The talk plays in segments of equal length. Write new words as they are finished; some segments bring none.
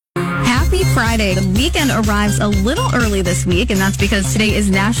Happy Friday. The weekend arrives a little early this week, and that's because today is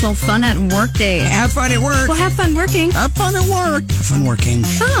National Fun at Work Day. Have fun at work. Well, have fun working. Have fun at work. Have fun working.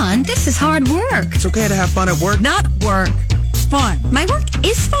 Fun? This is hard work. It's okay to have fun at work. Not work. Fun. My work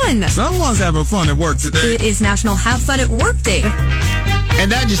is fun. Someone's having fun at work today. It is National Have Fun at Work Day. And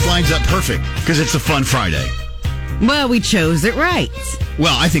that just lines up perfect because it's a fun Friday. Well, we chose it right.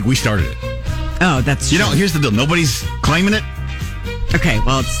 Well, I think we started it. Oh, that's true. You know, here's the deal. Nobody's claiming it. Okay,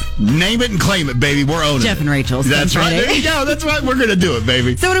 well, it's Name it and claim it, baby. We're owning Jeff it. and Rachel's. That's right. There you go. That's right. We're going to do it,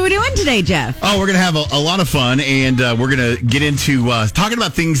 baby. So what are we doing today, Jeff? Oh, we're going to have a lot of fun, and we're going to get into talking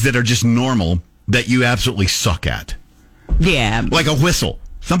about things that are just normal that you absolutely suck at. Yeah. Like a whistle.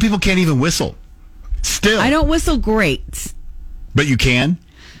 Some people can't even whistle. Still. I don't whistle great. But you can?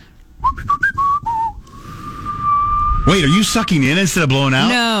 Wait, are you sucking in instead of blowing out?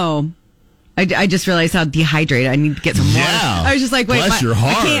 No. I just realized how dehydrated. I need to get some water. Yeah. I was just like, wait, Bless your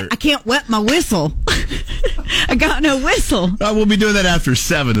heart. I can't wet my whistle. I got no whistle. We'll be doing that after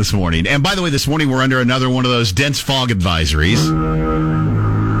 7 this morning. And by the way, this morning we're under another one of those dense fog advisories.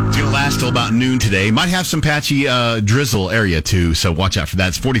 It's going to last till about noon today. Might have some patchy drizzle area too, so watch out for that.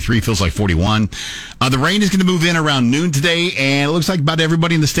 It's 43, feels like 41. The rain is going to move in around noon today, and it looks like about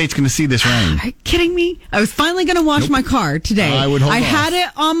everybody in the state's going to see this rain. Are you kidding me? I was finally going to wash my car today. I would hold off. had it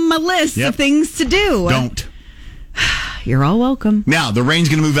on my list Yep. of things to do. Don't. You're all welcome. Now, the rain's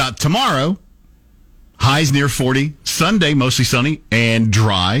going to move out tomorrow. Highs near 40. Sunday, mostly sunny and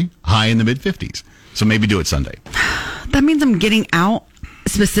dry. High in the mid-50s. So maybe do it Sunday. That means I'm getting out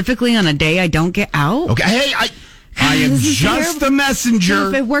specifically on a day I don't get out. Okay. Hey, I am This is just terrible. the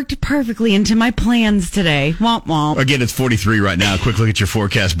messenger. It worked perfectly into my plans today. Womp womp. Again, it's 43 right now. Quick look at your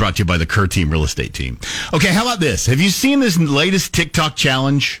forecast brought to you by the Kerr Team Real Estate Team. Okay, how about this? Have you seen this latest TikTok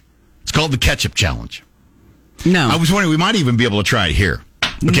challenge? It's called the Ketchup Challenge. No. I was wondering, we might even be able to try it here.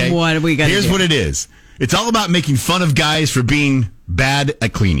 Okay? What do we got to Here's do? what it is. It's all about making fun of guys for being bad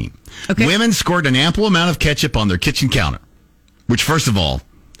at cleaning. Okay. Women scored an ample amount of ketchup on their kitchen counter, which, first of all,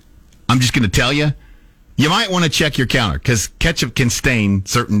 I'm just going to tell you, you might want to check your counter because ketchup can stain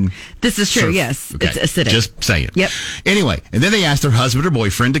certain. This is true, surf- yes. Okay. It's acidic. Just saying. Yep. Anyway, and then they asked their husband or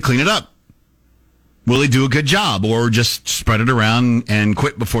boyfriend to clean it up. Will he do a good job or just spread it around and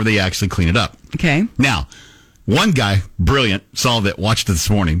quit before they actually clean it up? Okay. Now, one guy, brilliant, solved it, watched it this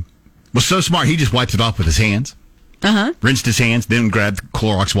morning, was so smart, he just wiped it off with his hands. Uh-huh. Rinsed his hands, then grabbed the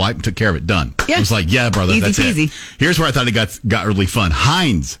Clorox wipe and took care of it. Done. Yeah. I was like, yeah, brother, Easy that's peasy. it. Here's where I thought it got really fun.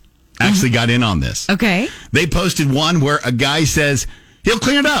 Heinz actually got in on this. Okay. They posted one where a guy says he'll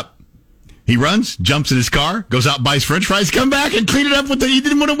clean it up. He runs, jumps in his car, goes out, buys French fries, come back and clean it up with he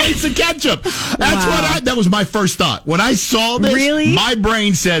didn't want to waste the ketchup. That was my first thought. When I saw this, Really? my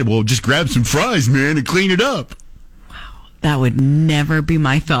brain said, well, just grab some fries, man, and clean it up. That would never be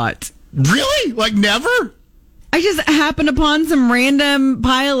my thought. Really? Like never? I just happened upon some random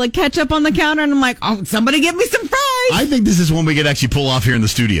pile of ketchup on the counter, and I'm like, oh, somebody give me some fries. I think this is one we could actually pull off here in the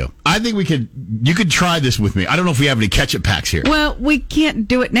studio. I think you could try this with me. I don't know if we have any ketchup packs here. Well, we can't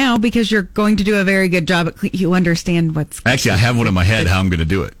do it now because you're going to do a very good job at you understand what's... Actually, I have one in my head how I'm going to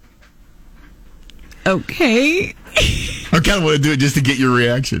do it. Okay. I kind of want to do it just to get your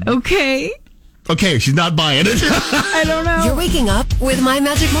reaction. Okay. Okay, she's not buying it. I don't know. You're waking up with My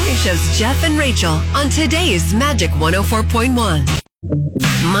Magic Morning Show's Jeff and Rachel on today's Magic 104.1.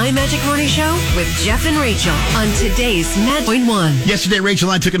 My Magic Morning Show with Jeff and Rachel on today's Magic 1. Yesterday, Rachel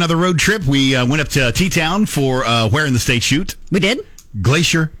and I took another road trip. We went up to T-Town for Where in the State shoot. We did.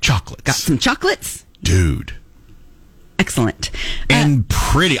 Glacier Chocolates. Got some chocolates. Dude. Excellent. And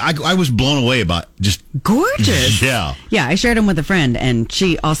pretty. I was blown away about just... Gorgeous. Yeah. Yeah, I shared them with a friend, and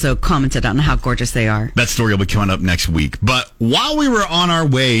she also commented on how gorgeous they are. That story will be coming up next week. But while we were on our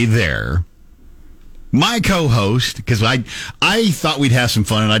way there, my co-host, because I thought we'd have some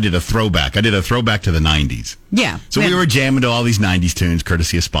fun, and I did a throwback. I did a throwback to the 90s. Yeah. So we were jamming to all these 90s tunes,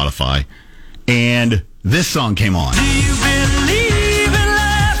 courtesy of Spotify. And this song came on. Do you believe in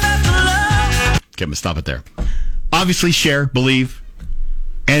life after love? Okay, I'm going to stop it there. Obviously, Cher, Believe.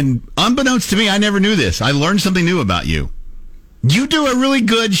 And unbeknownst to me, I never knew this. I learned something new about you. You do a really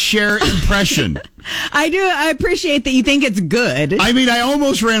good Cher impression. I do. I appreciate that you think it's good. I mean, I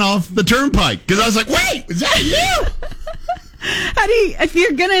almost ran off the turnpike because I was like, wait, is that you? How do you, if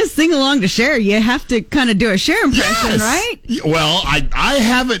you're going to sing along to Cher, you have to kind of do a Cher impression, Yes. right? Well, I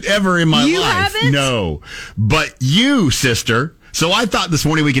haven't ever in my You life. haven't? No. But you, sister. So I thought this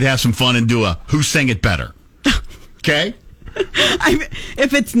morning we could have some fun and do a Who Sang It Better. Okay?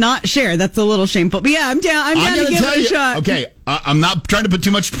 If it's not Cher, that's a little shameful. But yeah, I'm down. I'm down to gonna give tell it a you, shot. okay, I'm not trying to put too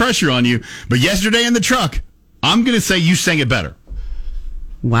much pressure on you, but yesterday in the truck, I'm going to say you sang it better.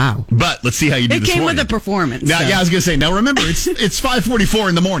 Wow. But let's see how you do It this came morning. with a performance. Now, so. yeah, I was going to say, now remember, it's 5:44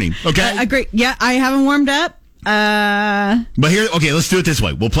 in the morning, okay? Great. Yeah, I haven't warmed up. But here, okay, let's do it this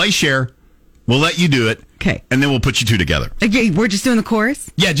way. We'll play Cher. We'll let you do it. Okay. And then we'll put you two together. Okay, we're just doing the chorus?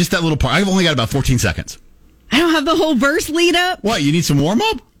 Yeah, just that little part. I've only got about 14 seconds. I don't have the whole verse lead up. What, you need some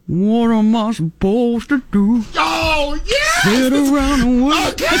warm-up? What am I supposed to do? Oh, yeah! Sit around and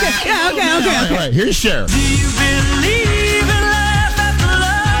wait. Okay. Yeah, okay. All right, here's Cher. Do you believe in life after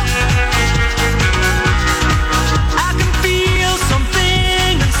love? I can feel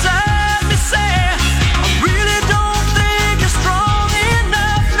something inside me say, I really don't think you're strong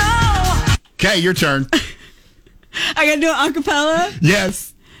enough, no. Okay, your turn. I gotta do it a cappella.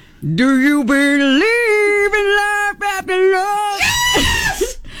 Yes. Do you believe in life after love?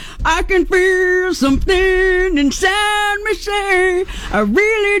 Yes! I can feel something inside me say, I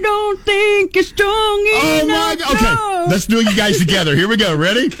really don't think it's strong Oh, my enough. God. Okay, no. let's do it, you guys, together. Here we go.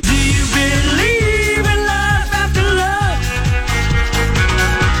 Ready? Do you believe in life after love?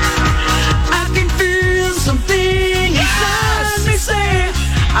 I can feel something inside me say,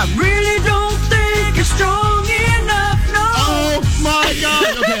 I really don't think it's strong enough, no. Oh, my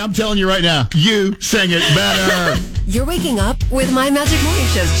God. Okay, I'm telling you right now, you sang it better. You're waking up with My Magic Morning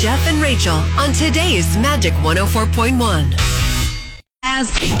Show's Jeff and Rachel on today's Magic 104.1.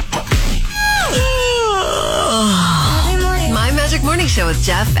 My Magic Morning Show with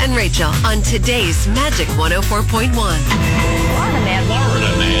Jeff and Rachel on today's Magic 104.1.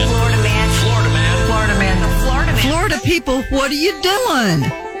 Florida people, what are you doing?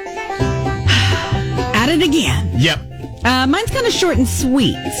 At it again. Yep. Mine's kind of short and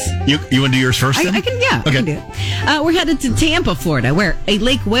sweet. You want to do yours first, then? I can, yeah. Okay. I can do it. We're headed to Tampa, Florida, where a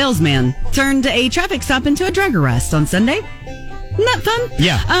Lake Wales man turned a traffic stop into a drug arrest on Sunday. Isn't that fun?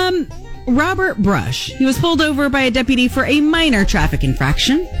 Yeah. Robert Brush. He was pulled over by a deputy for a minor traffic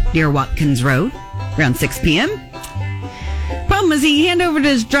infraction near Watkins Road around 6 p.m. Problem was he handed over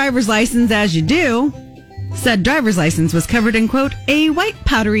his driver's license, as you do. Said driver's license was covered in, quote, a white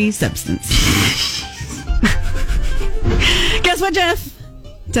powdery substance. Guess what, Jeff?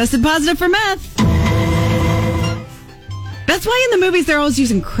 Tested positive for meth. That's why in the movies they're always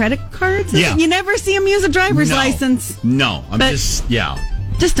using credit cards. Yeah. You never see them use a driver's license. No, But-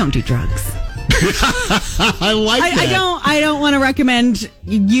 Just don't do drugs. I like that. I don't want to recommend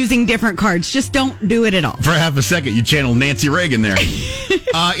using different cards. Just don't do it at all. For half a second, you channeled Nancy Reagan there.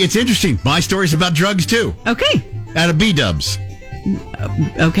 It's interesting. My story's about drugs, too. Okay. At a B-Dubs.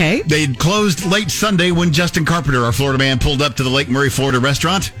 Okay. They had closed late Sunday when Justin Carpenter, our Florida man, pulled up to the Lake Murray, Florida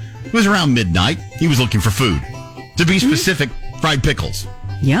restaurant. It was around midnight. He was looking for food. To be specific, fried pickles.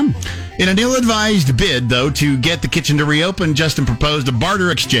 Yum. In an ill-advised bid, though, to get the kitchen to reopen, Justin proposed a barter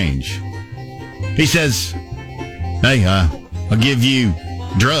exchange. He says, hey, I'll give you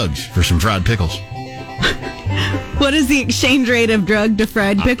drugs for some fried pickles. What is the exchange rate of drug to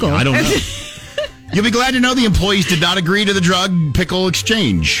fried pickle? I don't know. You'll be glad to know the employees did not agree to the drug pickle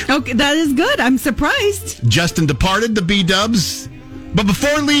exchange. Okay, that is good. I'm surprised. Justin departed the B-Dubs, but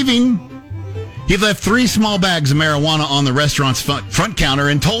before leaving, he left 3 small bags of marijuana on the restaurant's front counter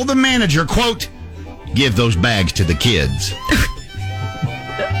and told the manager, quote, give those bags to the kids.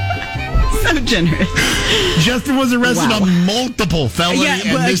 So generous. Justin was arrested Wow. on multiple felony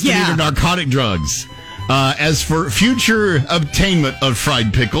and misdemeanor narcotic drugs. As for future obtainment of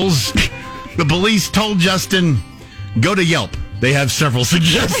fried pickles, the police told Justin, go to Yelp. They have several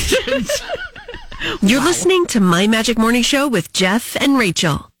suggestions. You're listening to My Magic Morning Show with Jeff and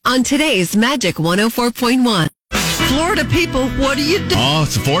Rachel on today's Magic 104.1. Florida people, what are you doing? Oh,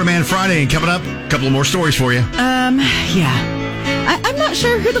 it's a Florida Man Friday, and coming up, a couple of more stories for you. Yeah. I'm not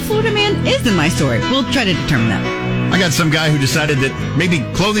sure who the Florida man is in my story. We'll try to determine that. I got some guy who decided that maybe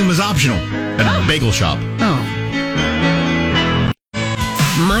clothing was optional at a bagel shop. Oh.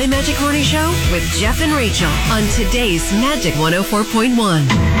 My Magic Morning Show with Jeff and Rachel on today's Magic 104.1.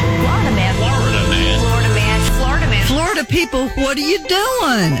 Florida people, what are you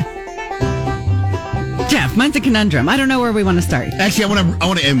doing? Jeff, mine's a conundrum. I don't know where we want to start. Actually, I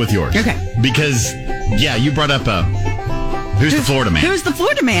want to end with yours. Okay. Because, yeah, you brought up who's the Florida man? Who's the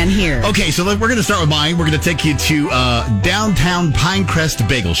Florida man here? Okay, so we're going to start with mine. We're going to take you to downtown Pinecrest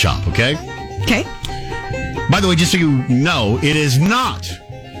Bagel Shop, okay? Okay. By the way, just so you know, it is not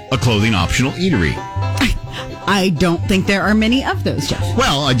a clothing optional eatery. I don't think there are many of those, Jeff.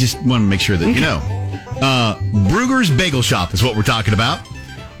 Well, I just want to make sure that you know. Brugger's Bagel Shop is what we're talking about.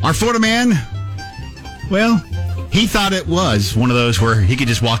 Our Florida man, well, he thought it was one of those where he could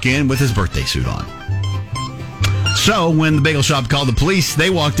just walk in with his birthday suit on. So when the bagel shop called the police, they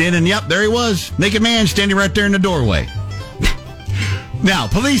walked in and, yep, there he was. Naked man standing right there in the doorway. Now,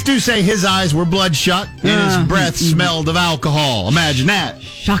 police do say his eyes were bloodshot and his breath smelled of alcohol. Imagine that.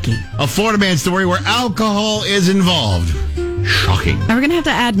 Shocking. A Florida man story where alcohol is involved. Shocking. Are we going to have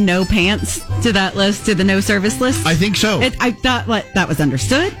to add no pants to that list, to the no service list? I think so. I thought that was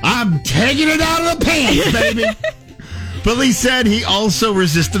understood. I'm taking it out of the pants, baby. Police said he also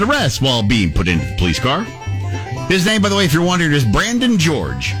resisted arrest while being put into the police car. His name, by the way, if you're wondering, is Brandon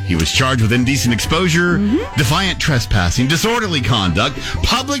George. He was charged with indecent exposure, defiant trespassing, disorderly conduct,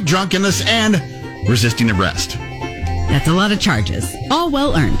 public drunkenness, and resisting arrest. That's a lot of charges. All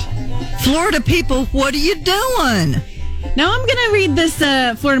well earned. Florida people, what are you doing? Now, I'm going to read this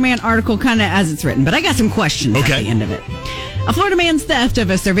Florida Man article kind of as it's written, but I got some questions at the end of it. A Florida man's theft of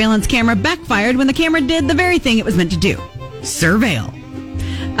a surveillance camera backfired when the camera did the very thing it was meant to do. Surveil.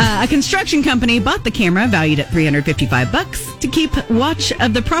 A construction company bought the camera, valued at $355, to keep watch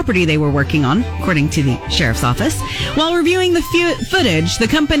of the property they were working on, according to the sheriff's office. While reviewing the footage, the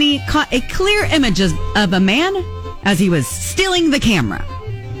company caught a clear image of a man as he was stealing the camera.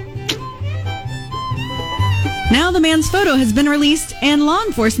 Now the man's photo has been released, and law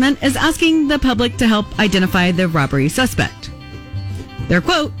enforcement is asking the public to help identify the robbery suspect. Their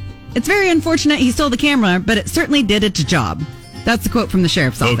quote, "It's very unfortunate he stole the camera, but it certainly did its job." That's the quote from the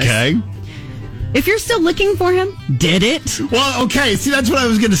sheriff's office. Okay. If you're still looking for him, did it? Well, okay. See, that's what I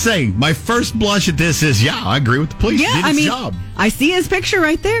was going to say. My first blush at this is, yeah, I agree with the police. Yeah, Did its job. I see his picture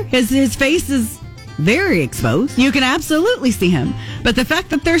right there. His face is very exposed. You can absolutely see him. But the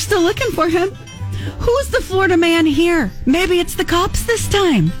fact that they're still looking for him, who's the Florida man here? Maybe it's the cops this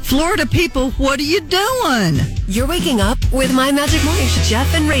time. Florida people, what are you doing? You're waking up with My Magic Morning Show,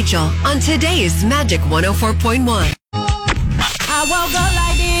 Jeff and Rachel, on today's Magic 104.1. I woke up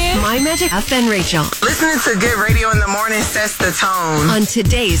like this. My Magic Jeff and Rachel Listening to good radio in the morning sets the tone. on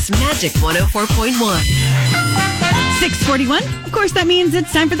today's Magic 104.1. 6:41. Of course, that means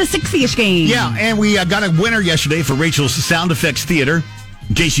it's time for the 60-ish game. Yeah, and we got a winner yesterday for Rachel's Sound Effects Theater.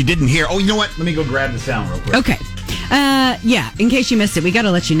 In case you didn't hear. Oh, you know what? Let me go grab the sound real quick. Okay. Yeah, in case you missed it, we got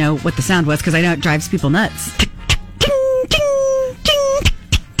to let you know what the sound was because I know it drives people nuts.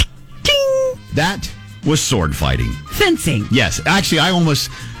 That was sword fighting. Fencing. Yes. Actually, I almost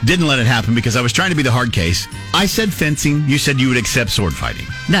didn't let it happen because I was trying to be the hard case. I said fencing. You said you would accept sword fighting.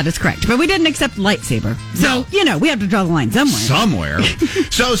 That is correct. But we didn't accept lightsaber. So, we have to draw the line somewhere.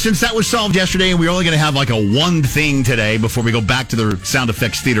 So, since that was solved yesterday and we're only going to have like a one thing today before we go back to the Sound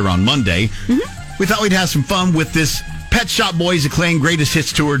Effects Theater on Monday, we thought we'd have some fun with this Pet Shop Boys acclaimed Greatest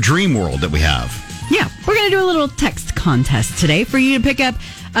Hits Tour Dream World that we have. Yeah, we're going to do a little text contest today for you to pick up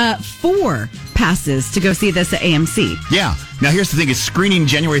 4 passes to go see this at AMC. Yeah. Now, here's the thing. It's screening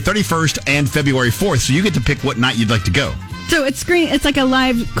January 31st and February 4th, so you get to pick what night you'd like to go. So it's like a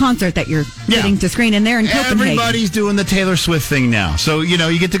live concert that you're getting to screen in there in Copenhagen. Everybody's doing the Taylor Swift thing now. So, you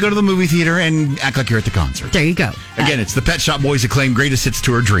get to go to the movie theater and act like you're at the concert. There you go. Again, it's the Pet Shop Boys acclaimed Greatest Hits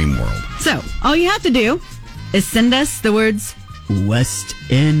Tour Dream World. So, all you have to do is send us the words West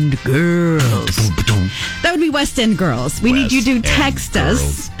End Girls. That would be West End Girls. We need you to text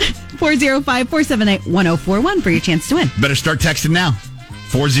us 405-478-1041 for your chance to win. Better start texting now.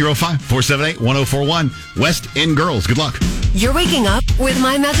 405-478-1041. West End Girls. Good luck. You're waking up with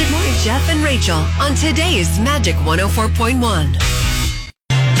My Magic Morning, Jeff and Rachel, on today's Magic 104.1.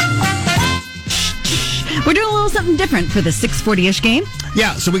 We're doing a little something different for the 640-ish game.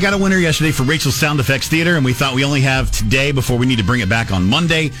 Yeah, so we got a winner yesterday for Rachel's Sound Effects Theater, and we thought we only have today before we need to bring it back on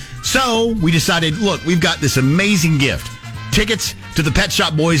Monday. So we decided, look, we've got this amazing gift. Tickets to the Pet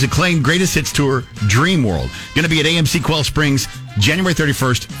Shop Boys acclaimed Greatest Hits Tour Dream World. Going to be at AMC Quail Springs, January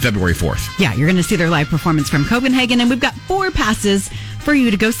 31st, February 4th. Yeah, you're going to see their live performance from Copenhagen, and we've got 4 passes for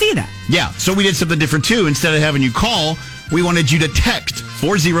you to go see that. Yeah, so we did something different, too. Instead of having you call, we wanted you to text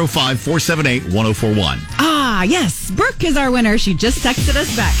 405-478-1041. Ah, yes. Brooke is our winner. She just texted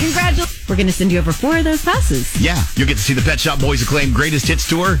us back. Congratulations. We're going to send you over 4 of those passes. Yeah, you'll get to see the Pet Shop Boys acclaimed Greatest Hits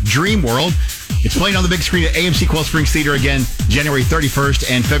Tour Dream World. It's playing on the big screen at AMC Quail Springs Theater again, January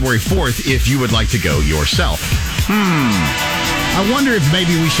 31st and February 4th if you would like to go yourself. I wonder if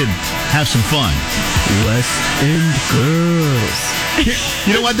maybe we should have some fun. West End Girls.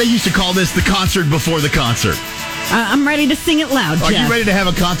 You know what? They used to call this the concert before the concert. I'm ready to sing it loud, Jeff. Are you ready to have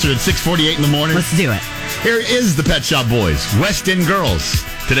a concert at 6:48 in the morning? Let's do it. Here is the Pet Shop Boys, West End Girls.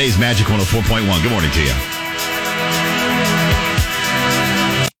 Today's Magic 104.1. Good morning to you.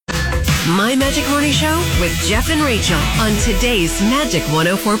 My Magic Morning Show with Jeff and Rachel on today's Magic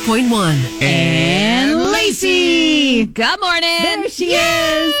 104.1. And Lacey. Good morning. There she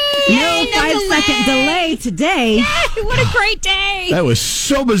is. Yay, No 5-second delay today. Yay, what a great day. That was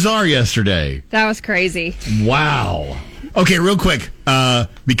so bizarre yesterday. That was crazy. Wow. Okay, real quick.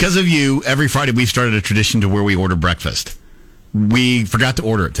 Because of you, every Friday we've started a tradition to where we order breakfast. We forgot to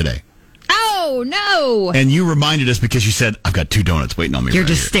order it today. Oh, no. And you reminded us because you said, I've got 2 donuts waiting on me. You're right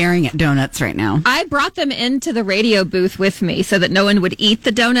just here. staring at donuts right now. I brought them into the radio booth with me so that no one would eat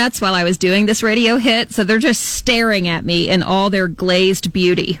the donuts while I was doing this radio hit. So they're just staring at me in all their glazed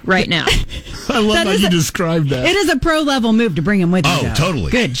beauty right now. I love That how is you a- described that. It is a pro level move to bring them with you. Oh, though.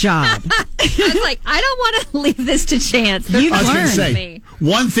 totally. Good job. I was like, I don't want to leave this to chance. They're You've I was going to learned. say, me.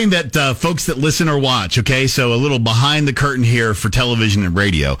 one thing that folks that listen or watch, okay, so a little behind the curtain here for television and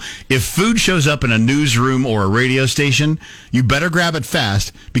radio. If food shows up in a newsroom or a radio station, you better grab it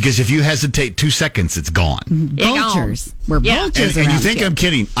fast because if you hesitate 2 seconds, it's gone. Vultures. We're Yeah. vultures And you around think here. I'm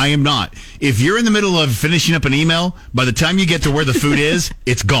kidding. I am not. If you're in the middle of finishing up an email, by the time you get to where the food is,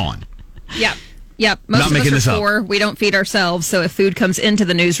 it's gone. Yep. Yep. Most Not of making us this are up. poor. We don't feed ourselves. So if food comes into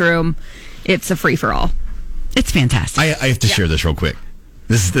the newsroom, it's a free-for-all. It's fantastic. I have to share this real quick.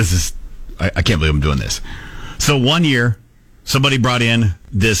 This is I can't believe I'm doing this. So one year, somebody brought in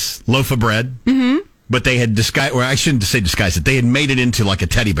this loaf of bread, but they had disguised, or I shouldn't say disguised it, they had made it into like a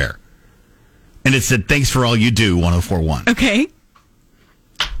teddy bear. And it said, "Thanks for all you do, 104.1. Okay.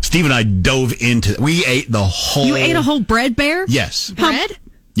 Steve and I dove into we ate the whole... You ate a whole bread bear? Yes. Bread?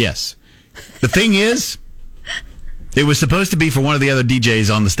 Yes. The thing is, it was supposed to be for one of the other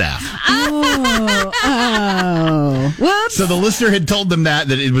DJs on the staff. Oh. Whoops. So the listener had told them that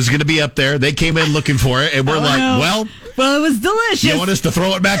it was going to be up there. They came in looking for it, and we're like, no. well, Well, it was delicious. you want us to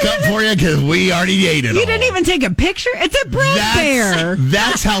throw it back up for you? Because we already ate it You all. didn't even take a picture? It's a bread bear.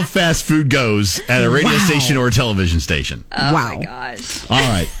 That's how fast food goes at a radio Wow. station or a television station. Wow. Gosh. All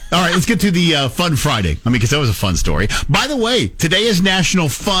right. Let's get to the Fun Friday. I mean, because that was a fun story. By the way, today is National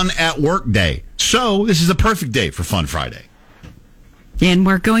Fun at Work Day. So this is a perfect day for Fun Friday. And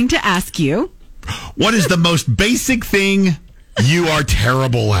we're going to ask you. What is the most basic thing you are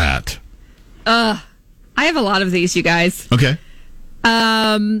terrible at? I have a lot of these, you guys. Okay.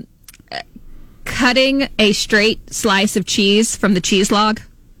 Cutting a straight slice of cheese from the cheese log.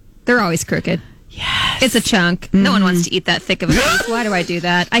 They're always crooked. Yes. It's a chunk. No one wants to eat that thick of a piece. Why do I do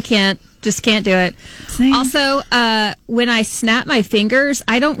that? I just can't do it. Same. Also, when I snap my fingers,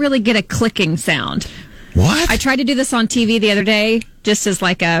 I don't really get a clicking sound. What? I tried to do this on TV the other day, just as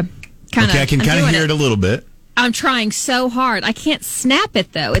like a kind of. Okay, I can kind of hear it a little bit. I'm trying so hard. I can't snap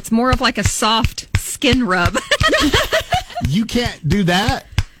it though. It's more of like a soft skin rub. You can't do that?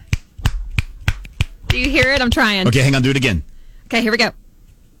 Do you hear it? I'm trying. Okay, hang on. Do it again. Okay, here we go.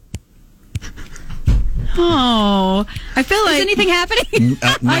 Oh, I feel like. Is anything happening?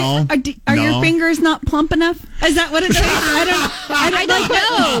 No. Are No. your fingers not plump enough? Is that what it is? I don't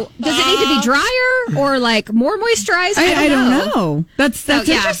know. Does it need to be drier or like more moisturized? I don't know. That's yeah.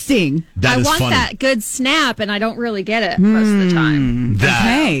 interesting. That I is want funny. that good snap, and I don't really get it most of the time.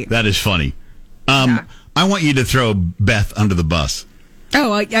 Okay. That is funny. I want you to throw Beth under the bus.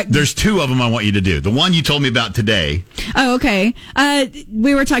 Oh, There's 2 of them I want you to do. The one you told me about today. oh, okay.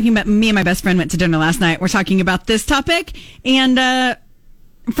 We were talking about, me and my best friend went to dinner last night. We're talking about this topic. And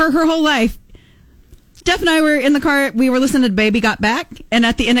for her whole life, Steph and I were in the car. We were listening to Baby Got Back. And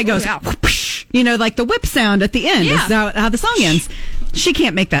at the end, it goes, whoosh, like the whip sound at the end. Yeah. Is how the song ends. She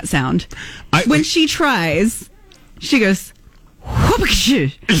can't make that sound. When she tries, she goes,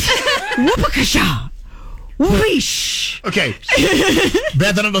 whoopakasha, whoopakasha. Whoosh. Okay.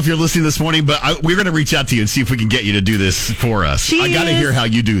 Beth, I don't know if you're listening this morning, but we're going to reach out to you and see if we can get you to do this for us. She I got to is hear how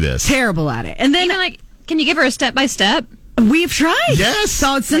you do this. Terrible at it. And then Even like, can you give her a step by step? we've tried. Yes.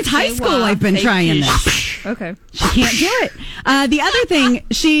 So since Like, high say, school, wow, I've been thank trying you. this. Okay. She can't do it. The other thing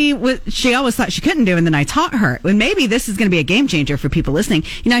she always thought she couldn't do, and then I taught her. And maybe this is going to be a game changer for people listening.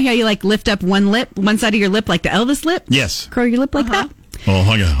 You know how you like lift up one side of your lip, like the Elvis lip? Yes. Curl your lip like that? Oh,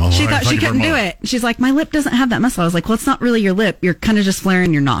 hang on. She thought she couldn't do it. She's like, my lip doesn't have that muscle. I was like, well, it's not really your lip. You're kind of just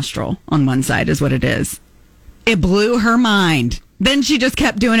flaring your nostril on one side is what it is. It blew her mind. Then she just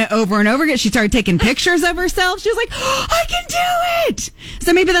kept doing it over and over again. She started taking pictures of herself. She was like, oh, I can do it.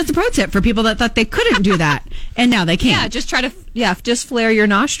 So maybe that's a pro tip for people that thought they couldn't do that. And now they can. Yeah, just try to, just flare your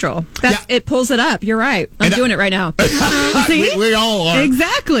nostril. It pulls it up. You're right. I'm And doing it right now. See? We all are.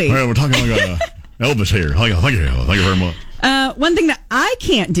 Exactly. Well, we're talking like Elvis here. Thank you very much. One thing that I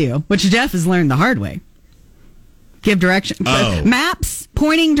can't do, which Jeff has learned the hard way, give direction. Oh. Maps,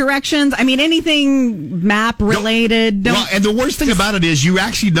 pointing directions. I mean, anything map related. Well, and the worst thing about it is you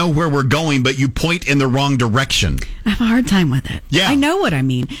actually know where we're going, but you point in the wrong direction. I have a hard time with it. Yeah. I know what I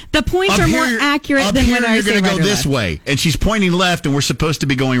mean. The points are more accurate up than here when I you're say going to right go or this left. way, and she's pointing left, and we're supposed to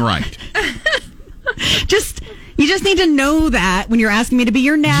be going right. Just You just need to know that when you're asking me to be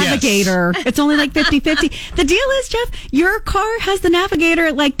your navigator. It's only like 50-50. The deal is, Jeff, your car has the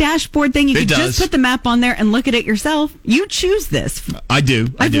navigator like dashboard thing. You can just put the map on there and look at it yourself. You choose this. I do.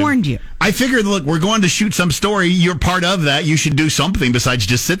 I've warned you. I figured, look, we're going to shoot some story. You're part of that. You should do something besides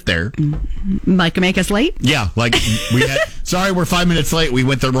just sit there. Like make us late? Yeah, like sorry, we're 5 minutes late. We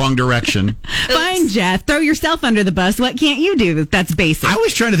went the wrong direction. Fine, Jeff. Throw yourself under the bus. What can't you do? That's basic. I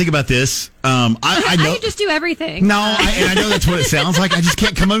was trying to think about this. I know. I just do everything. No, and I know that's what it sounds like. I just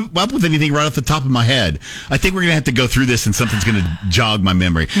can't come up with anything right off the top of my head. I think we're going to have to go through this and something's going to jog my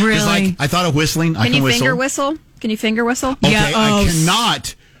memory. Really? Like, I thought of whistling. Can you finger whistle? Can you finger whistle? Okay, Yeah, I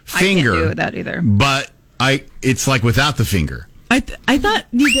cannot finger. I can't do that either. But it's like without the finger. I thought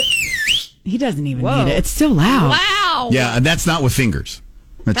he doesn't even need it. It's so loud. Wow. Yeah, and that's not with fingers.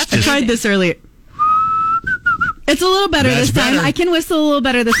 That's I just, tried this earlier. It's a little better That's this time. better. I can whistle a little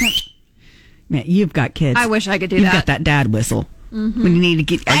better this time. Man, you've got kids. I wish I could do You've that. got that dad whistle. When you need to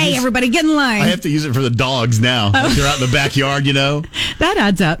get, hey, everybody get in line. I have to use it for the dogs now. Like they're out in the backyard, That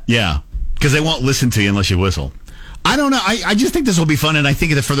adds up. Yeah, because they won't listen to you unless you whistle. I don't know. I just think this will be fun, and I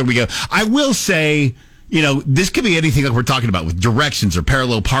think the further we go, I will say, this could be anything like we're talking about with directions or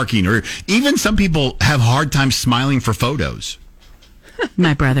parallel parking, or even some people have hard time smiling for photos.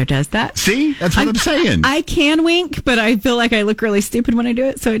 My brother does that. See? That's what I'm saying. I can wink, but I feel like I look really stupid when I do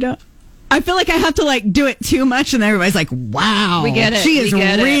it, so I don't. I feel like I have to do it too much, and then everybody's like, "Wow, We get it. She We is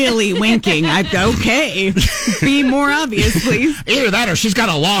get it." really winking." Okay, be more obvious, please. Either that or she's got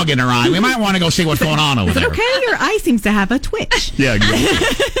a log in her eye. We might want to go see what's going on over Is it there. okay? Your eye seems to have a twitch. Yeah,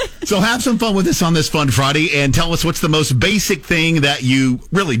 exactly. So have some fun with us on this Fun Friday and tell us what's the most basic thing that you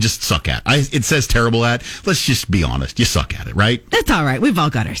really just suck at. It says terrible at. Let's just be honest. You suck at it, right? That's all right. We've all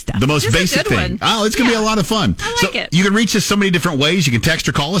got our stuff. The most This is a basic good thing. one. Oh, it's going to be a lot of fun. I like it. You can reach us so many different ways. You can text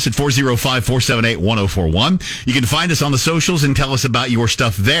or call us at 405-478-1041. You can find us on the socials and tell us about your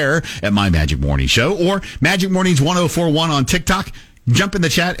stuff there at My Magic Morning Show or Magic Mornings 1041 on TikTok. Jump in the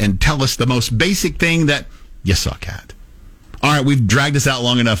chat and tell us the most basic thing that you suck at. All right, we've dragged this out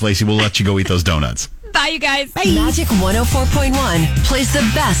long enough, Lacey. We'll let you go eat those donuts. Bye, you guys. Magic 104.1 plays the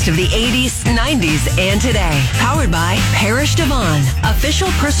best of the 80s, 90s, and today. Powered by Parrish Devon, official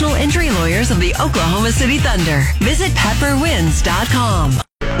personal injury lawyers of the Oklahoma City Thunder. Visit pepperwinds.com.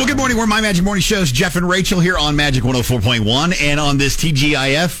 Well, good morning. We're My Magic Morning Show's Jeff and Rachel here on Magic 104.1. And on this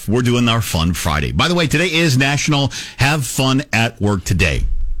TGIF, we're doing our Fun Friday. By the way, today is National Have Fun at Work Today.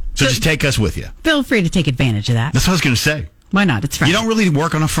 So just take us with you. Feel free to take advantage of that. That's what I was going to say. Why not? It's Friday. You don't really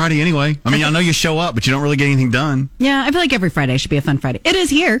work on a Friday anyway. I mean, I know you show up, but you don't really get anything done. Yeah, I feel like every Friday should be a fun Friday. It is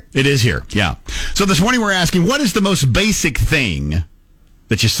here. It is here, yeah. So this morning we're asking, what is the most basic thing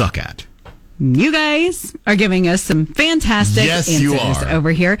that you suck at? You guys are giving us some fantastic Yes, answers you are.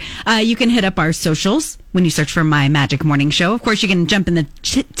 over here. You can hit up our socials when you search for My Magic Morning Show. Of course, you can jump in the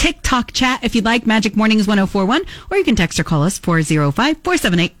TikTok chat if you'd like, Magic Mornings 1041, or you can text or call us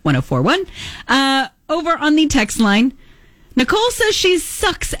 405-478-1041. Over on the text line, Nicole says she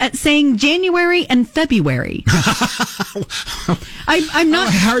sucks at saying January and February. I'm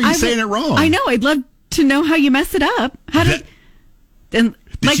not. How are you saying it wrong? I know. I'd love to know how you mess it up. How did? And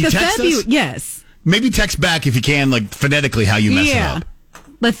like she the text February, us? Yes. Maybe text back if you can, like phonetically, how you mess it up.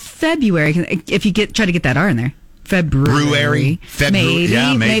 But February, if you try to get that R in there, February, maybe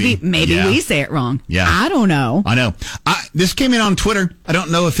Yeah, maybe. Yeah. we say it wrong. Yeah. I don't know. I know. This came in on Twitter. I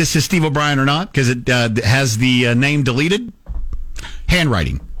don't know if this is Steve O'Brien or not because it has the name deleted.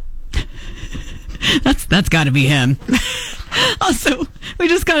 Handwriting. That's got to be him. Also, we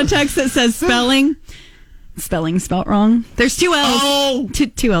just got a text that says spelling spelt wrong. There's two L's. Oh!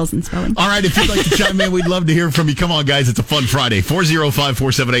 Two L's in spelling. All right, if you'd like to chime in, we'd love to hear from you. Come on, guys. It's a fun Friday.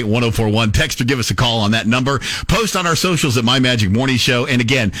 405-478-1041. Text or give us a call on that number. Post on our socials at My Magic Morning Show. And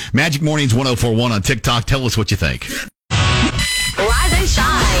again, Magic Mornings 1041 on TikTok. Tell us what you think. Rise and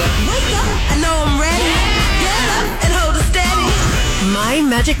shine. Wake up. I know I'm ready. Get up and hold it steady. My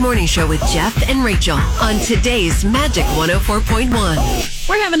Magic Morning Show with Jeff and Rachel on today's Magic 104.1.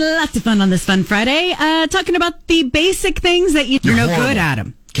 We're having lots of fun on this Fun Friday, talking about the basic things that you're no horrible. good at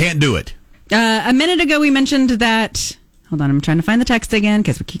them. Can't do it. A minute ago, we mentioned that. Hold on, I'm trying to find the text again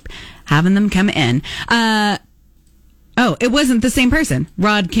because we keep having them come in. It wasn't the same person.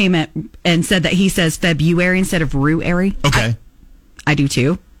 Rod came and said that he says February instead of Rue-ary. Okay. I do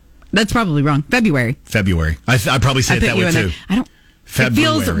too. That's probably wrong. February. I probably say it put that you way in too. there. I don't. It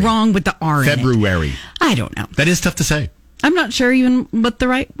feels February. wrong with the R in it. February. I don't know. That is tough to say. I'm not sure even what the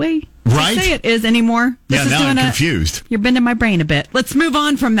right way Right? to say it is anymore. Yeah, now I'm confused. You're bending my brain a bit. Let's move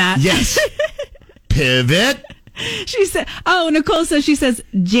on from that. Yes. Pivot. She said, Nicole says she says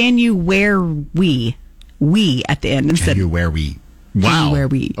January. we at the end instead. You where we. Wow. Where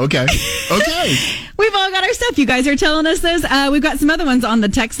we. Okay. Okay. We've all got our stuff. You guys are telling us those. We've got some other ones on the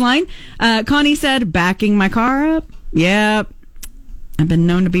text line. Connie said, backing my car up. Yep. I've been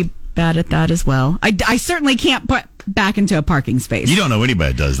known to be bad at that as well. I certainly can't put back into a parking space. You don't know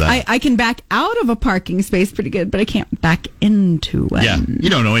anybody that does that. I can back out of a parking space pretty good, but I can't back into one. Yeah. You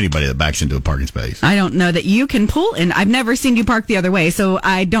don't know anybody that backs into a parking space. I don't know that you can pull in. I've never seen you park the other way, so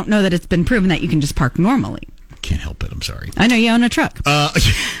I don't know that it's been proven that you can just park normally. Can't help it. I'm sorry. I know you own a truck.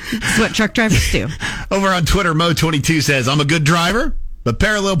 That's what truck drivers do. Over on Twitter, Mo22 says, I'm a good driver, but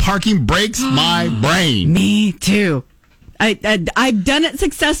parallel parking breaks my brain. Me too. I've done it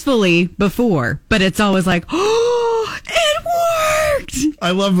successfully before, but it's always like, oh, it worked. I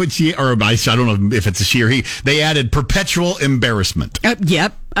love what I don't know if it's a she or he, they added perpetual embarrassment.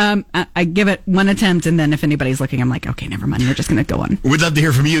 Yep. I give it one attempt, and then if anybody's looking, I'm like, okay, never mind. We're just going to go on. We'd love to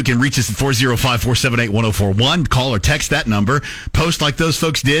hear from you. You can reach us at 405-478-1041. Call or text that number. Post like those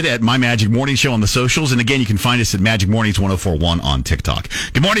folks did at My Magic Morning Show on the socials. And again, you can find us at Magic Mornings 1041 on TikTok.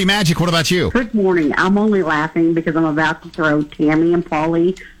 Good morning, Magic. What about you? Good morning. I'm only laughing because I'm about to throw Tammy and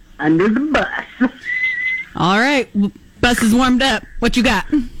Paulie under the bus. All right. Bus is warmed up. What you got?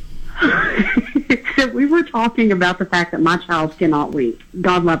 So we were talking about the fact that my child cannot wink.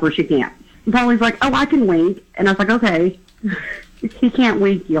 God love her, she can't. And Paulie's like, oh, I can wink. And I was like, okay. He can't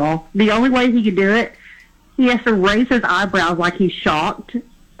wink, y'all. The only way he can do it, he has to raise his eyebrows like he's shocked,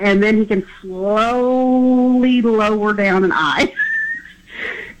 and then he can slowly lower down an eye.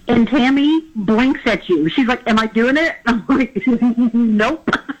 And Tammy blinks at you. She's like, am I doing it? I'm like, nope.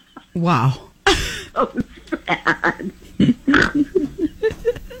 Wow. So sad.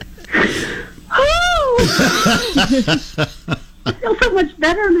 I feel so much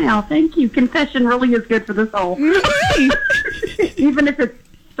better now. Thank you. Confession really is good for the soul. Even if it's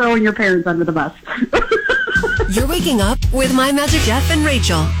throwing your parents under the bus. You're waking up with My Magic Jeff and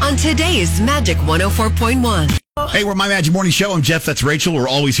Rachel on today's Magic 104.1. Hey, we're My Magic Morning Show. I'm Jeff. That's Rachel. We're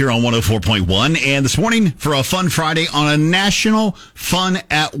always here on 104.1. And this morning, for a fun Friday on a National Fun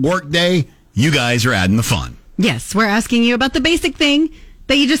at Work Day, you guys are adding the fun. Yes, we're asking you about the basic thing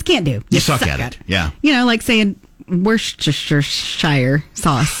that you just can't do. You suck at it. Yeah. You know, like saying Worcestershire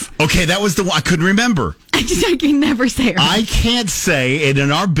sauce. Okay, that was the one I couldn't remember. I can never say it. I can't say it.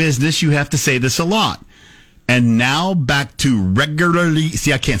 In our business, you have to say this a lot. And now back to regularly.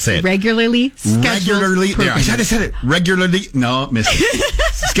 See, I can't say it. Regularly. There, I said it. Regularly. No, missed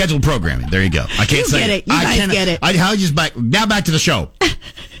it. Scheduled programming. There you go. I can't say get it. You guys get it. How just back now? Back to the show.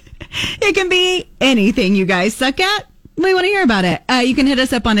 It can be anything you guys suck at. We want to hear about it. You can hit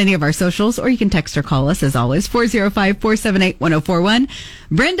us up on any of our socials, or you can text or call us, as always, 405-478-1041.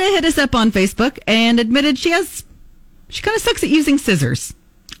 Brenda hit us up on Facebook and admitted she kind of sucks at using scissors.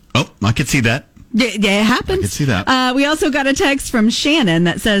 Oh, I could see that. Yeah, it happens. I could see that. We also got a text from Shannon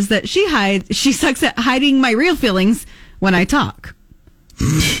that says that she sucks at hiding my real feelings when I talk.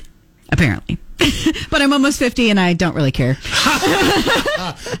 Apparently. But I'm almost 50 and I don't really care.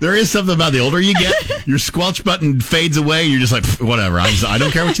 There is something about the older you get, your squelch button fades away and you're just like, whatever. I don't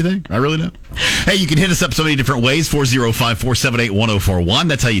care what you think. I really don't. Hey, you can hit us up so many different ways. 405-478-1041.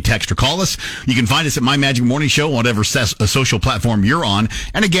 That's how you text or call us. You can find us at My Magic Morning Show, whatever social platform you're on.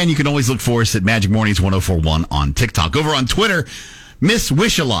 And again, you can always look for us at Magic Mornings 1041 on TikTok. Over on Twitter, Miss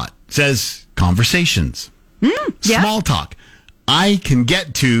Wish-A-Lot says, conversations. Small talk. I can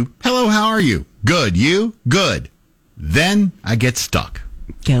get to, hello, how are you? Good. You? Good. Then I get stuck.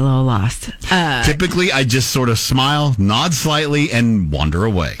 Get a little lost. Typically, I just sort of smile, nod slightly, and wander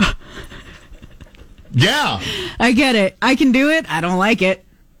away. Yeah. I get it. I can do it. I don't like it.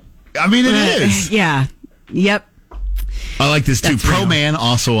 I mean, it is. Yeah. Yep. I like this too. That's real. Pro Man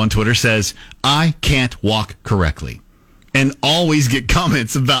also on Twitter says, I can't walk correctly. And always get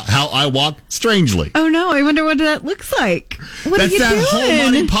comments about how I walk strangely. Oh no! I wonder what that looks like. What are you doing? That's that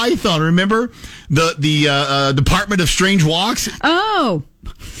whole Monty Python. Remember the Department of Strange Walks? Oh,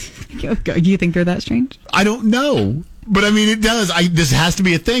 you think they're that strange? I don't know, but I mean it does. This has to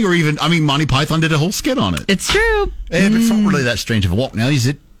be a thing, or even Monty Python did a whole skit on it. It's true. It's not really that strange of a walk now, is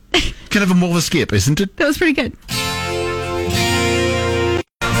it? Kind of a more of a skip, isn't it? That was pretty good.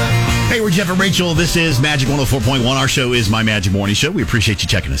 Hey, we're Jeff and Rachel. This is Magic 104.1. Our show is My Magic Morning Show. We appreciate you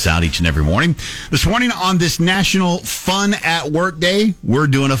checking us out each and every morning. This morning on this National Fun at Work Day, we're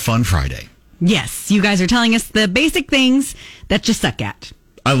doing a Fun Friday. Yes, you guys are telling us the basic things that you suck at.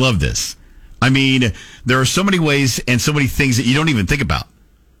 I love this. I mean, there are so many ways and so many things that you don't even think about.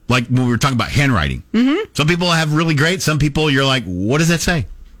 Like when we were talking about handwriting. Mm-hmm. Some people have really great. Some people, you're like, what does that say?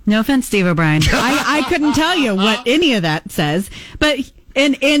 No offense, Steve O'Brien. I couldn't tell you what any of that says, but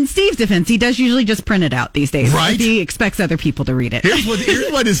In Steve's defense, he does usually just print it out these days. Right. He expects other people to read it.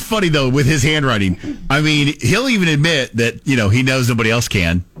 Here's what is funny, though, with his handwriting. I mean, he'll even admit that, he knows nobody else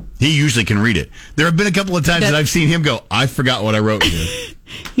can. He usually can read it. There have been a couple of times that I've seen him go, I forgot what I wrote here.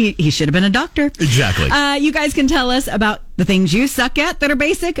 He should have been a doctor. Exactly. You guys can tell us about the things you suck at that are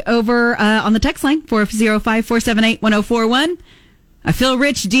basic over on the text line, 405-478-1041. I feel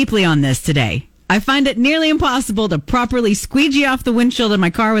rich deeply on this today. I find it nearly impossible to properly squeegee off the windshield in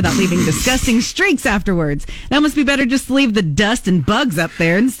my car without leaving disgusting streaks afterwards. That must be better just to leave the dust and bugs up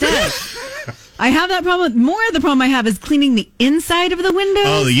there instead. I have that problem. More of the problem I have is cleaning the inside of the windows.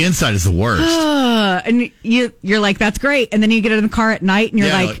 Oh, the inside is the worst. And you're like, that's great. And then you get in the car at night and you're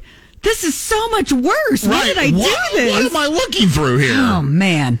like, this is so much worse. Why did I do this? What am I looking through here? Oh,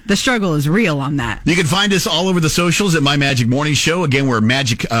 man. The struggle is real on that. You can find us all over the socials at My Magic Morning Show. Again, we're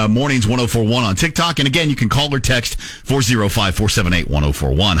Magic Mornings 1041 on TikTok. And again, you can call or text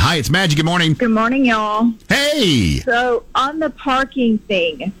 405-478-1041. Hi, it's Magic. Good morning. Good morning, y'all. Hey. So on the parking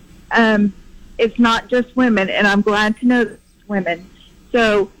thing, it's not just women, and I'm glad to know that it's women.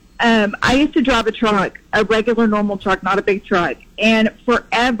 So I used to drive a truck, a regular normal truck, not a big truck. And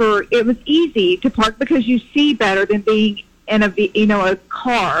forever, it was easy to park because you see better than being in a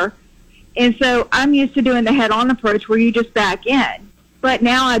car. And so I'm used to doing the head-on approach where you just back in. But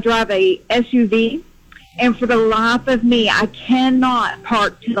now I drive a SUV, and for the life of me, I cannot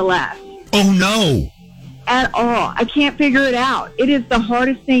park to the left. Oh, no. At all. I can't figure it out. It is the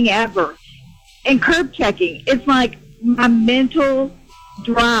hardest thing ever. And curb checking, it's like my mental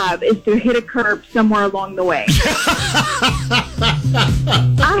drive is to hit a curb somewhere along the way.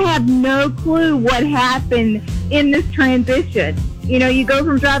 I have no clue what happened in this transition. You go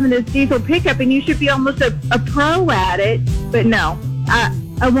from driving this diesel pickup and you should be almost a pro at it, but no,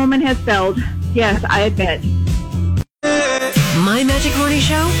 a woman has failed. Yes, I admit. My Magic Morning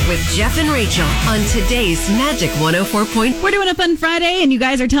Show with Jeff and Rachel on today's Magic 104. We're doing a fun Friday, and you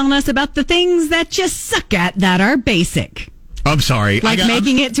guys are telling us about the things that you suck at that are basic. I'm sorry. Like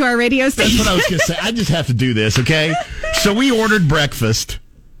making it to our radio station. That's what I was going to say. I just have to do this, okay? So we ordered breakfast.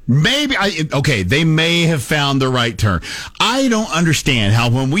 They may have found the right turn. I don't understand how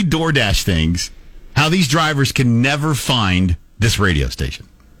when we DoorDash things, how these drivers can never find this radio station.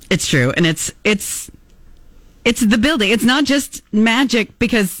 It's true, and it's the building. It's not just magic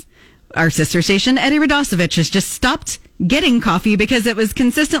because our sister station, Eddie Radosevich, has just stopped getting coffee because it was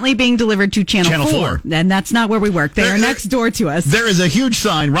consistently being delivered to Channel 4. And that's not where we work. They are next door to us. There is a huge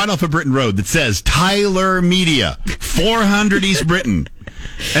sign right off of Britton Road that says Tyler Media, 400 East Britton.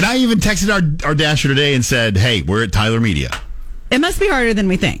 And I even texted our dasher today and said, hey, we're at Tyler Media. It must be harder than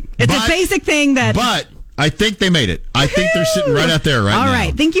we think. It's a basic thing that... But I think they made it. I think they're sitting right out there right now. All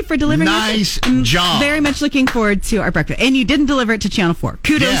right. Thank you for delivering Nice job. Very much looking forward to our breakfast. And you didn't deliver it to Channel 4.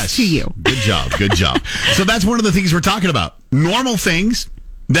 Kudos to you. Good job. Good job. So that's one of the things we're talking about. Normal things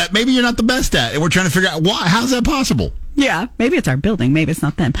that maybe you're not the best at. And we're trying to figure out why. How's that possible? Yeah. Maybe it's our building. Maybe it's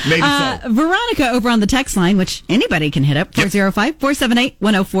not them. Maybe so. Veronica over on the text line, which anybody can hit up,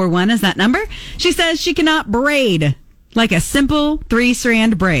 405-478-1041 is that number. She says she cannot braid like a simple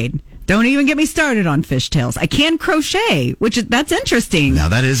 3-strand braid. Don't even get me started on fishtails. I can crochet, that's interesting. Now,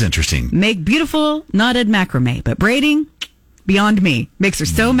 that is interesting. Make beautiful knotted macrame, but braiding, beyond me. Makes her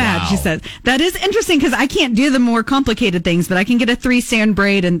so mad, she says. That is interesting because I can't do the more complicated things, but I can get a 3-strand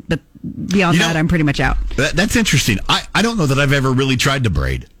braid, but beyond that, I'm pretty much out. That's interesting. I don't know that I've ever really tried to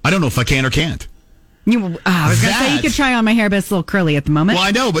braid. I don't know if I can or can't. I was going to say you could try on my hair, but it's a little curly at the moment. Well,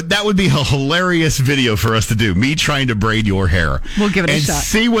 I know, but that would be a hilarious video for us to do. Me trying to braid your hair. We'll give it a shot. And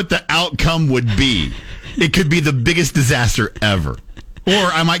see what the outcome would be. It could be the biggest disaster ever. Or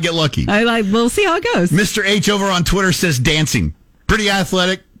I might get lucky. We'll see how it goes. Mr. H over on Twitter says dancing. Pretty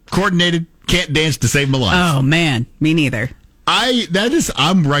athletic, coordinated, can't dance to save my life. Oh, man. Me neither.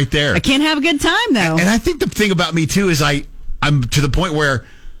 I'm right there. I can't have a good time, though. And I think the thing about me, too, is I'm to the point where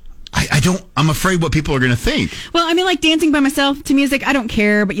I'm afraid what people are going to think. Well, I mean, like dancing by myself to music, I don't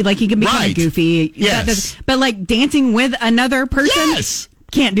care, but you can be kind of goofy. Yes. But like dancing with another person,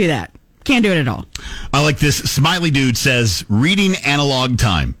 can't do that. Can't do it at all. I like this. Smiley Dude says, reading analog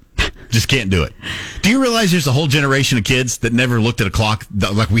time. Just can't do it. Do you realize there's a whole generation of kids that never looked at a clock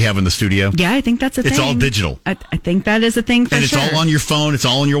like we have in the studio? Yeah, I think that's a thing. It's all digital. I think that is a thing for sure. And it's all on your phone. It's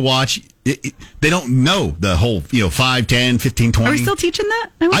all on your watch. They don't know the whole, 5, 10, 15, 20. Are we still teaching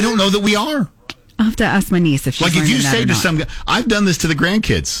that? I don't know that we are. I'll have to ask my niece if she's like if you learning that say or to not. some, I've done this to the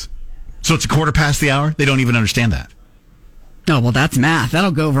grandkids. So it's 1/4 past the hour. They don't even understand that. Oh, well, that's math.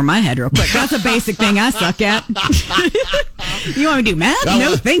 That'll go over my head real quick. That's a basic thing I suck at. You want me to do math?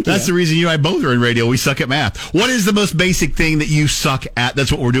 No, thank you. That's the reason you and I both are in radio. We suck at math. What is the most basic thing that you suck at?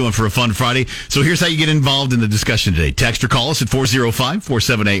 That's what we're doing for a fun Friday. So here's how you get involved in the discussion today. Text or call us at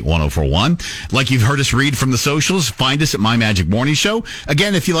 405-478-1041. Like you've heard us read from the socials, find us at My Magic Morning Show.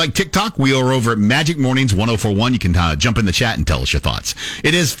 Again, if you like TikTok, we are over at Magic Mornings 1041. You can jump in the chat and tell us your thoughts.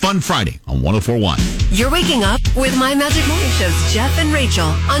 It is Fun Friday on 1041. You're waking up with My Magic Morning Show's Jeff and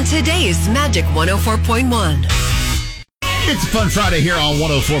Rachel on today's Magic 104.1. It's Fun Friday here on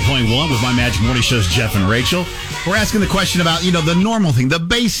 104.1 with My Magic Morning Show's Jeff and Rachel. We're asking the question about, the normal thing, the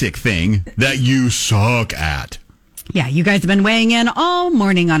basic thing that you suck at. Yeah, you guys have been weighing in all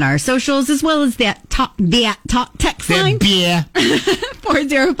morning on our socials, as well as that talk text line.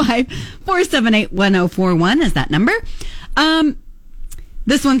 405-478-1041 is that number.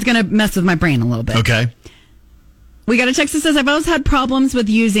 This one's going to mess with my brain a little bit. Okay. We got a text that says, I've always had problems with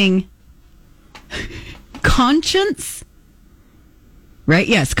using conscience. Right?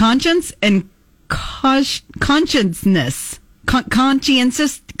 Yes, conscience and conscientiousness.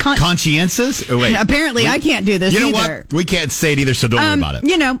 Conscientious? Oh, wait. Apparently, I can't do this either. You know what? We can't say it either, so don't worry about it.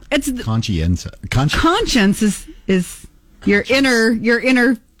 It's... Conscience is your inner...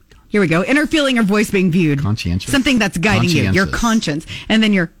 Here we go. Inner feeling or voice being viewed. Conscientious. Something that's guiding you. Your conscience. And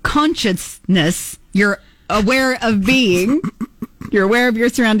then your consciousness. You're aware of being. You're aware of your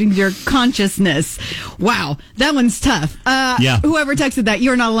surroundings. Your consciousness. Wow. That one's tough. Yeah. Whoever texted that,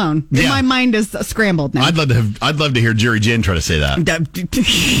 you're not alone. Yeah. My mind is scrambled now. I'd love to hear Jerry Jen try to say that.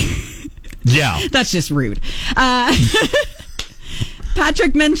 Yeah. That's just rude.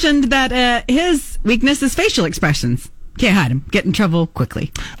 Patrick mentioned that his weakness is facial expressions. Can't hide him. Get in trouble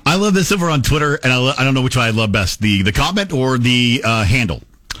quickly. I love this over on Twitter, and I don't know which one I love best, the comment or the handle.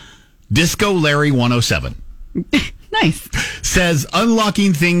 Disco Larry 107. Nice. Says,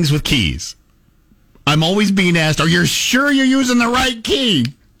 unlocking things with keys. I'm always being asked, are you sure you're using the right key?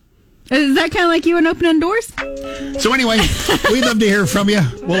 Is that kind of like you and opening doors? So anyway, we'd love to hear from you.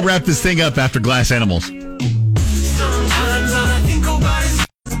 We'll wrap this thing up after Glass Animals. Sometimes all I think about is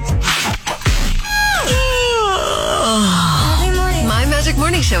My Magic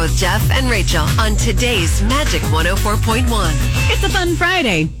Morning Show with Jeff and Rachel on today's Magic 104.1. It's a fun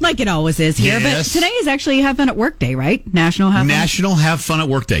Friday, like it always is here. Yes. But today is actually Have Fun at Work Day, right? National Have Fun at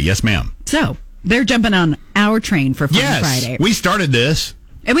Work Day. Yes, ma'am. So they're jumping on our train for Fun Friday. We started this.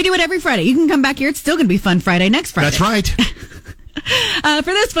 And we do it every Friday. You can come back here. It's still going to be Fun Friday next Friday. That's right.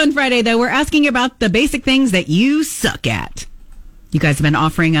 For this Fun Friday, though, we're asking about the basic things that you suck at. You guys have been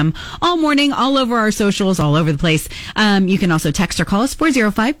offering them all morning, all over our socials, all over the place. You can also text or call us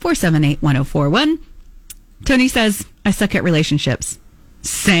 405-478-1041. Tony says, I suck at relationships.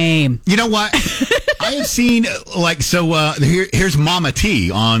 Same. You know what? I have seen, here's Mama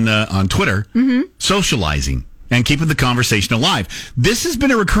T on Twitter, socializing and keeping the conversation alive. This has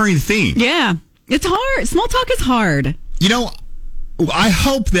been a recurring theme. Yeah. It's hard. Small talk is hard. I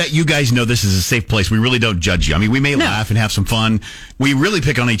hope that you guys know this is a safe place. We really don't judge you. I mean, we may laugh and have some fun. We really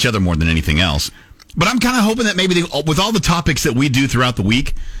pick on each other more than anything else. But I'm kind of hoping that maybe with all the topics that we do throughout the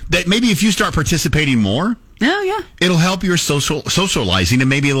week, that maybe if you start participating more, it'll help your socializing and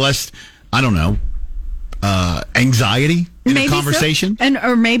maybe less, I don't know, anxiety in a conversation. So.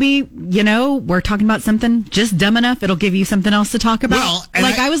 Or maybe, we're talking about something just dumb enough, it'll give you something else to talk about. Well,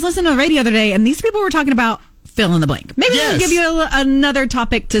 I was listening to the radio the other day, and these people were talking about fill in the blank. Maybe we'll give you another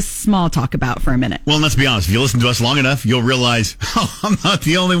topic to small talk about for a minute. Well, let's be honest. If you listen to us long enough, you'll realize, I'm not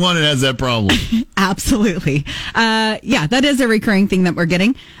the only one that has that problem. Absolutely. That is a recurring thing that we're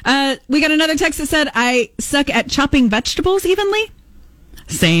getting. We got another text that said, I suck at chopping vegetables evenly.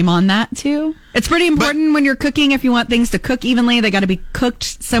 Same on that, too. It's pretty important when you're cooking. If you want things to cook evenly, they got to be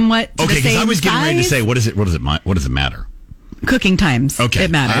cooked somewhat to the same because I was getting ready to say, what does it matter? Cooking times. Okay.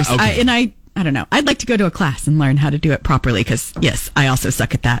 It matters. I don't know. I'd like to go to a class and learn how to do it properly because, yes, I also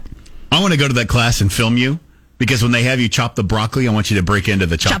suck at that. I want to go to that class and film you because when they have you chop the broccoli, I want you to break into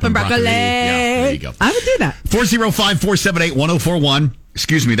the chopping broccoli. Yeah, there you go. I would do that. 405-478-1041.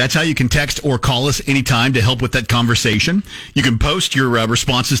 Excuse me. That's how you can text or call us anytime to help with that conversation. You can post your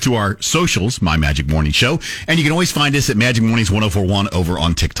responses to our socials, My Magic Morning Show, and you can always find us at Magic Mornings 1041 over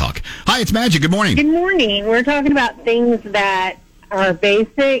on TikTok. Hi, it's Magic. Good morning. Good morning. We're talking about things that are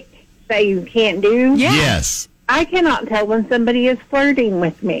basic that you can't do. Yeah. Yes. I cannot tell when somebody is flirting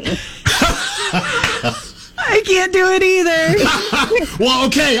with me. I can't do it either. Well,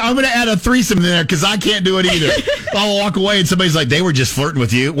 okay, I'm going to add a threesome in there because I can't do it either. I'll walk away and somebody's like, they were just flirting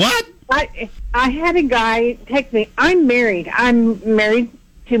with you. What? I had a guy text me. I'm married. I'm married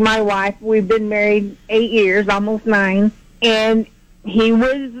to my wife. We've been married 8 years, almost 9. and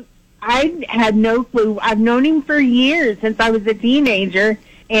I had no clue. I've known him for years, since I was a teenager,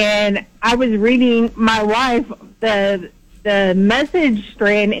 and I was reading my wife the message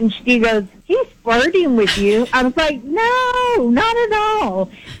strand, and she goes, "He's flirting with you." I was like, "No, not at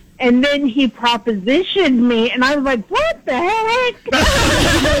all." And then he propositioned me, and I was like, "What the heck?"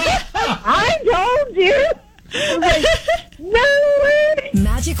 I told you. I was like, no way.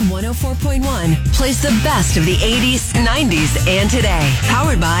 Magic 104.1 plays the best of the 80s, 90s, and today.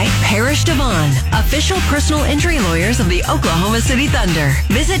 Powered by Parrish Devon, official personal injury lawyers of the Oklahoma City Thunder.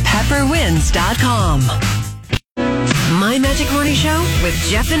 Visit pepperwinds.com. My Magic Morning Show with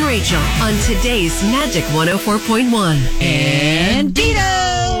Jeff and Rachel on today's Magic 104.1. And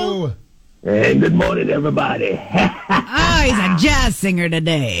Dino! And good morning, everybody. Oh, he's a jazz singer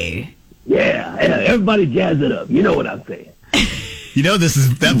today. Yeah, everybody jazz it up. You know what I'm saying. You know,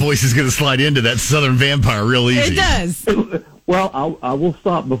 that voice is going to slide into that Southern Vampire real easy. It does. Well, I will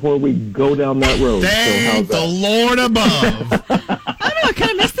stop before we go down that road. Thank the Lord above. I don't know. I kind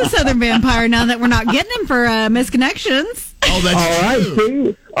of miss the Southern Vampire now that we're not getting him for Misconnections. Oh, that's all right.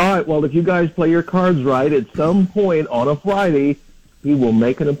 true. See? All right. Well, if you guys play your cards right, at some point on a Friday, he will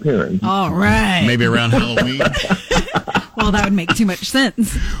make an appearance. All right. Maybe around Halloween. Well, that would make too much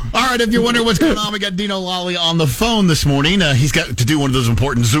sense. All right, if you're wondering what's going on, we got Dino Lally on the phone this morning. He's got to do one of those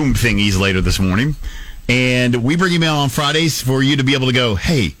important Zoom thingies later this morning. And we bring him in on Fridays for you to be able to go,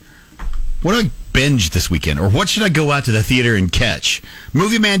 hey, what do I binge this weekend? Or what should I go out to the theater and catch?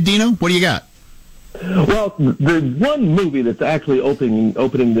 Movie Man Dino, what do you got? Well, the one movie that's actually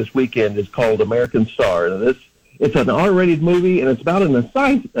opening this weekend is called American Star. And it's an R-rated movie, and it's about an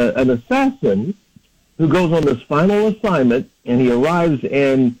assassin who goes on this final assignment, and he arrives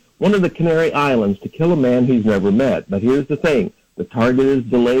in one of the Canary Islands to kill a man he's never met. But here's the thing. The target is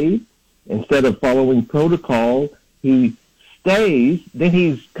delayed. Instead of following protocol, he stays. Then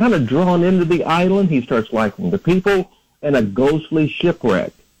he's kind of drawn into the island. He starts liking the people, and a ghostly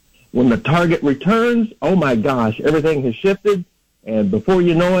shipwreck. When the target returns, oh my gosh, everything has shifted, and before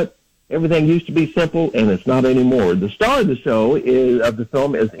you know it, everything used to be simple, and it's not anymore. The star of the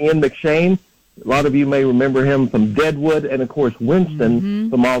film is Ian McShane. A lot of you may remember him from Deadwood, and of course Winston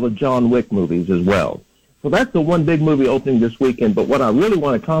from all the John Wick movies as well. So that's the one big movie opening this weekend. But what I really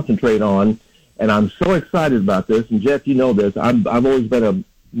want to concentrate on, and I'm so excited about this, and Jeff, you know this, I've always been a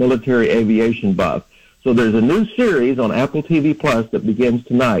military aviation buff. So there's a new series on Apple TV Plus that begins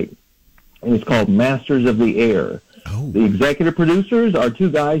tonight, and it's called Masters of the Air. Oh. The executive producers are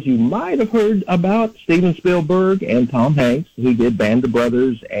two guys you might have heard about, Steven Spielberg and Tom Hanks, who did Band of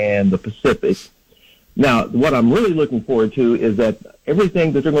Brothers and The Pacific. Now, what I'm really looking forward to is that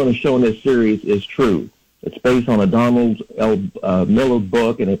everything that they're going to show in this series is true. It's based on a Donald L. Miller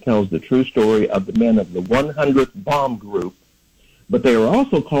book, and it tells the true story of the men of the 100th Bomb Group. But they are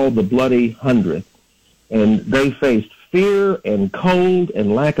also called the Bloody 100th, and they faced fear and cold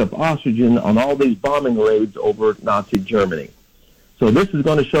and lack of oxygen on all these bombing raids over Nazi Germany. So this is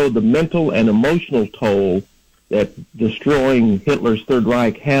going to show the mental and emotional toll that destroying Hitler's Third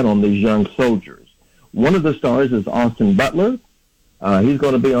Reich had on these young soldiers. One of the stars is Austin Butler. He's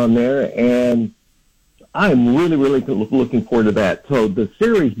going to be on there, and I'm really, really looking forward to that. So the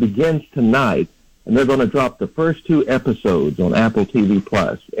series begins tonight, and they're going to drop the first 2 episodes on Apple TV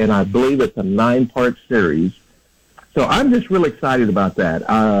Plus, and I believe it's a 9-part series. So I'm just really excited about that.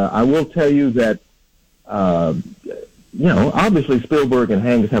 I will tell you that, obviously Spielberg and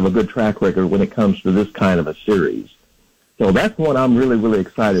Hanks have a good track record when it comes to this kind of a series. So that's what I'm really, really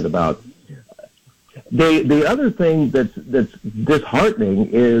excited about. The other thing that's disheartening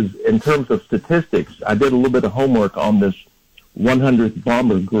is in terms of statistics. I did a little bit of homework on this 100th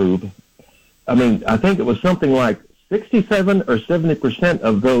Bomber Group. I mean, I think it was something like 67 or 70%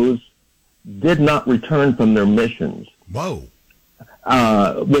 of those did not return from their missions. Whoa.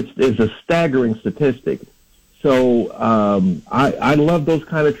 Which is a staggering statistic. So I love those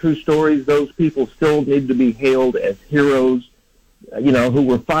kind of true stories. Those people still need to be hailed as heroes, who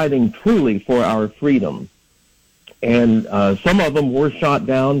were fighting truly for our freedom. And some of them were shot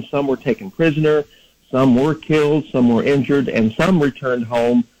down, some were taken prisoner, some were killed, some were injured, and some returned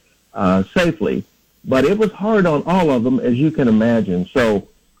home safely. But it was hard on all of them, as you can imagine. So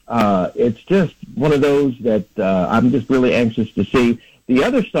it's just one of those that I'm just really anxious to see. The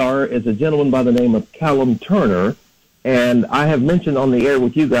other star is a gentleman by the name of Callum Turner, and I have mentioned on the air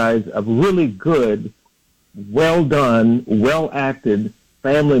with you guys a really good, well-done, well-acted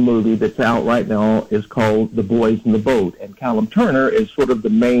family movie that's out right now is called The Boys in the Boat, and Callum Turner is sort of the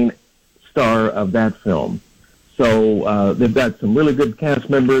main star of that film. So they've got some really good cast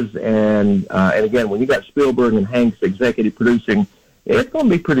members, and again, when you got Spielberg and Hanks executive producing, it's going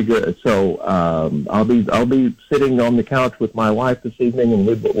to be pretty good. So I'll be sitting on the couch with my wife this evening, and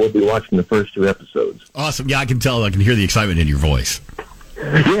we'll be watching the first 2 episodes. Awesome. Yeah, I can tell. I can hear the excitement in your voice.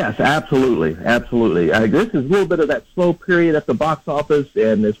 Yes, absolutely. This is a little bit of that slow period at the box office,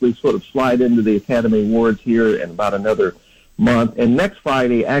 and as we sort of slide into the Academy Awards here in about another month. And next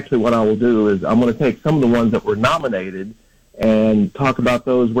Friday, actually, what I will do is I'm going to take some of the ones that were nominated and talk about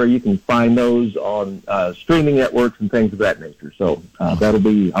those, where you can find those on streaming networks and things of that nature. So I'll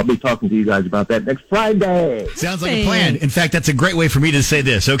be talking to you guys about that next Friday. Sounds like a plan. In fact, that's a great way for me to say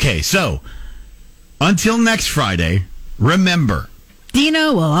this. Okay, so until next Friday, remember,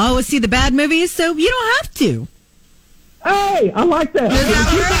 Dino will always see the bad movies, so you don't have to. Hey, I like that.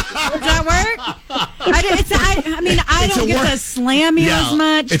 Does that work? I don't get to slam you as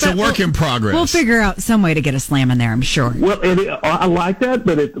much. It's a work in progress. We'll figure out some way to get a slam in there, I'm sure. Well, I like that,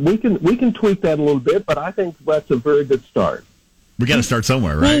 but we can tweak that a little bit, but I think that's a very good start. We got to start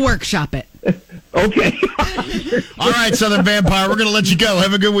somewhere, right? We'll workshop it. Okay. All right, Southern Vampire, we're going to let you go.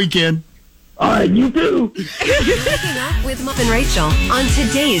 Have a good weekend. All right, you too. Waking up with Muff and Rachel on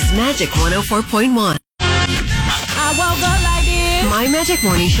today's Magic 104.1. I woke up like this. My Magic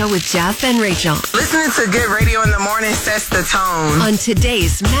Morning Show with Jeff and Rachel. Listening to good radio in the morning sets the tone. On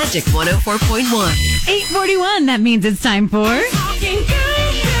today's Magic 104.1. 8:41, that means it's time for...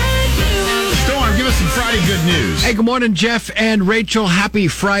 Storm, give us some Friday good news. Hey, good morning, Jeff and Rachel. Happy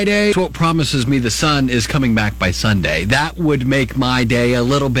Friday. What promises me the sun is coming back by Sunday. That would make my day a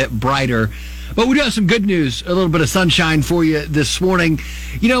little bit brighter. But we do have some good news, a little bit of sunshine for you this morning.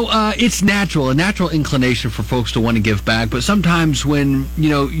 You know, it's a natural inclination for folks to want to give back. But sometimes when,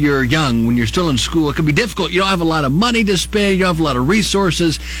 you're young, when you're still in school, it can be difficult. You don't have a lot of money to spend. You don't have a lot of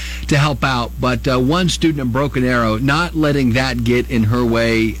resources to help out. But one student in Broken Arrow, not letting that get in her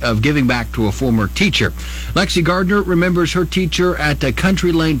way of giving back to a former teacher. Lexi Gardner remembers her teacher at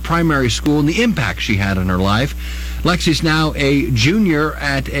Country Lane Primary School and the impact she had on her life. Lexi's now a junior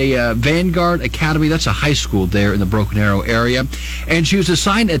at a Vanguard Academy. That's a high school there in the Broken Arrow area. And she was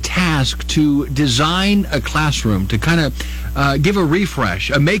assigned a task to design a classroom to kind of give a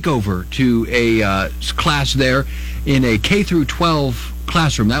refresh, a makeover to a class there in a K through 12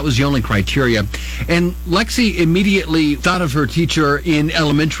 classroom. That was the only criteria. And Lexi immediately thought of her teacher in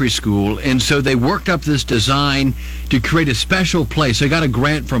elementary school, and so they worked up this design to create a special place. They got a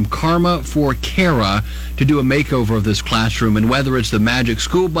grant from Karma for Kara to do a makeover of this classroom, and whether it's the Magic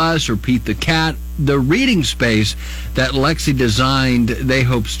School Bus or Pete the Cat, the reading space that Lexi designed, they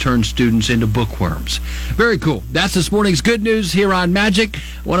hope turns students into bookworms. Very cool. That's this morning's good news here on Magic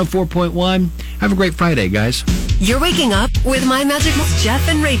 104.1. Have a great Friday, guys. You're waking up with My Magic Jeff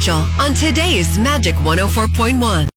and Rachel on today's Magic 104.1.